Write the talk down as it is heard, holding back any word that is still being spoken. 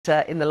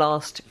In the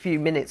last few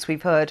minutes,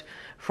 we've heard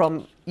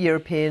from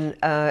European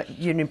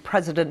Union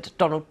President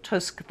Donald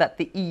Tusk that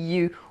the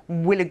EU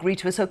will agree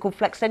to a so-called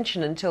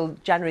flextension until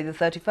January the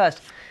 31st.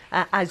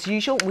 As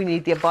usual, we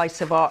need the advice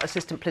of our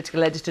assistant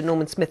political editor,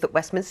 Norman Smith at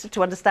Westminster,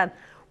 to understand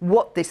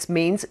what this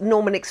means.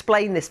 Norman,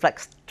 explain this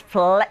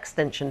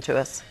flextension to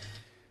us.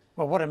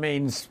 Well, what it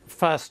means,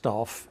 first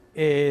off,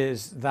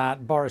 is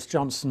that Boris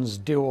Johnson's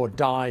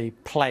do-or-die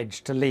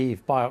pledge to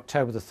leave by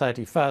October the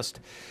 31st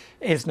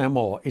is no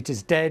more. It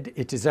is dead,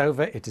 it is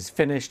over, it is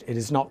finished, it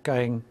is not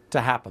going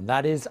to happen.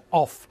 That is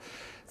off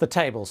the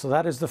table. So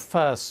that is the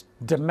first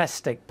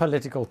domestic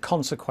political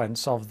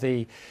consequence of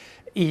the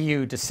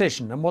EU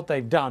decision. And what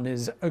they've done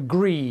is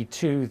agree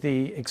to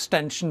the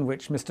extension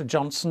which Mr.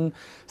 Johnson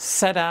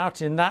set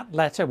out in that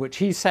letter, which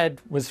he said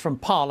was from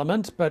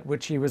Parliament, but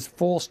which he was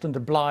forced and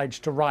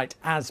obliged to write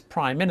as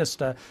Prime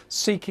Minister,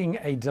 seeking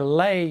a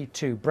delay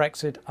to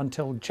Brexit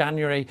until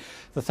January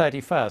the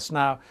 31st.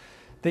 Now,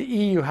 the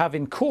EU have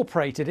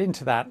incorporated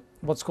into that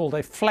what's called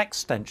a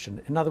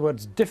flextension. In other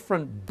words,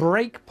 different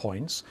break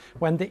points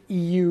when the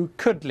EU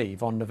could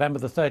leave on November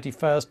the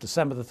 31st,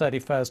 December the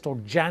 31st or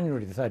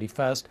January the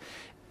 31st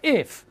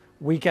if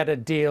we get a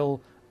deal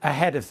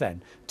ahead of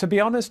then. To be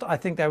honest, I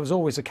think there was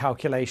always a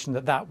calculation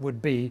that that would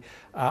be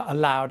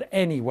allowed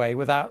anyway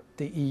without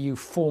the EU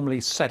formally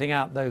setting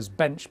out those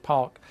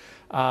benchmark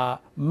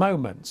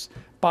moments.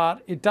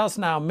 But it does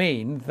now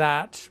mean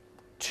that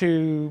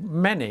to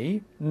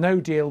many, no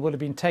deal will have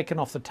been taken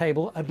off the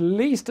table at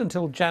least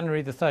until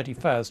January the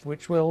 31st,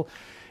 which will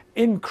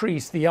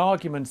increase the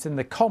arguments in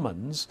the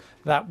Commons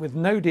that with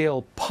no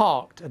deal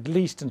parked at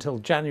least until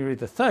January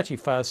the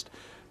 31st,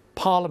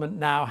 Parliament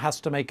now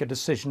has to make a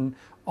decision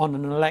on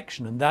an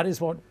election. And that is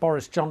what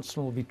Boris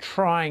Johnson will be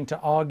trying to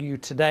argue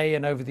today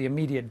and over the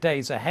immediate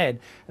days ahead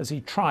as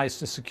he tries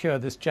to secure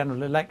this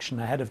general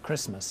election ahead of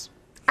Christmas.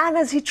 And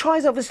as he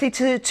tries, obviously,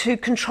 to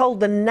control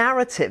the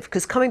narrative,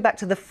 because coming back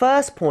to the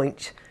first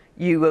point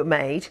you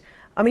made,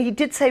 I mean, he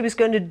did say he was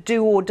going to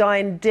do or die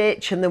and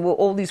ditch, and there were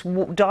all these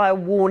dire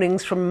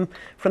warnings from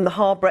the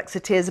hard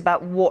Brexiteers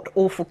about what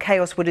awful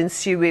chaos would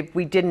ensue if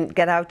we didn't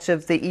get out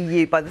of the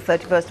EU by the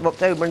 31st of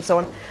October and so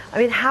on. I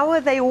mean, how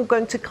are they all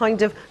going to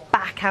kind of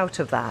back out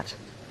of that?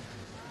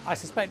 I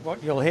suspect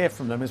what you'll hear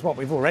from them is what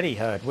we've already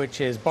heard,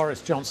 which is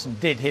Boris Johnson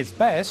did his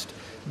best,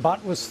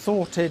 but was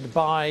thwarted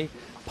by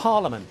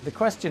Parliament. The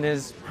question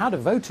is, how do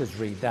voters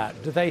read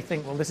that? Do they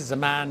think, well, this is a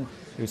man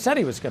who said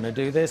he was going to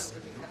do this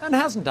and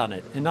hasn't done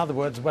it? In other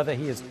words, whether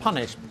he is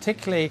punished,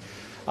 particularly,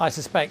 I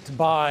suspect,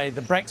 by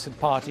the Brexit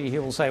party, he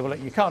will say, well,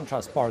 look, you can't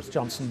trust Boris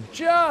Johnson,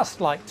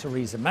 just like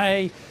Theresa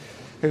May,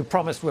 who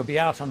promised we'll be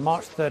out on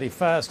March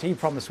 31st. He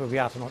promised we'll be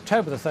out on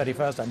October the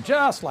 31st. And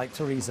just like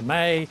Theresa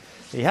May,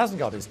 he hasn't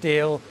got his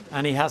deal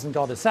and he hasn't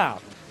got us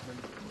out.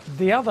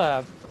 The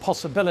other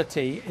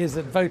possibility is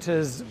that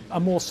voters are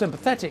more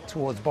sympathetic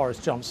towards Boris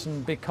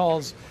Johnson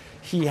because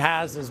he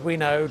has, as we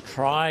know,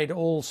 tried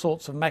all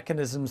sorts of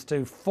mechanisms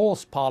to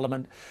force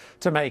Parliament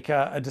to make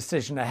a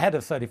decision ahead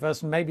of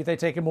 31st, and maybe they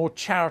take a more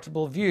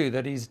charitable view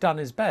that he's done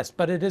his best.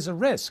 But it is a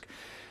risk.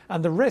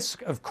 And the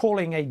risk of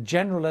calling a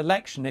general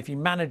election, if he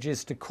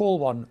manages to call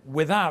one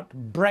without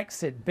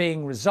Brexit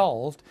being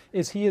resolved,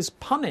 is he is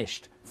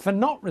punished for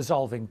not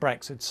resolving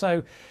Brexit.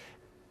 So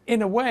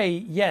in a way,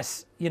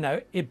 yes,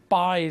 it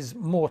buys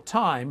more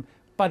time,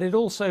 but it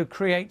also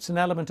creates an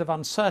element of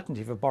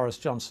uncertainty for Boris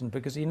Johnson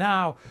because he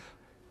now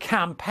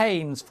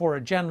campaigns for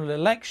a general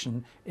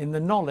election in the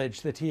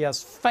knowledge that he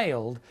has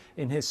failed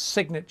in his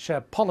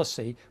signature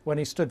policy when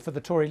he stood for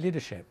the Tory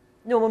leadership.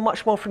 Norman,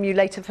 much more from you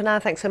later. For now,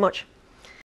 thanks so much.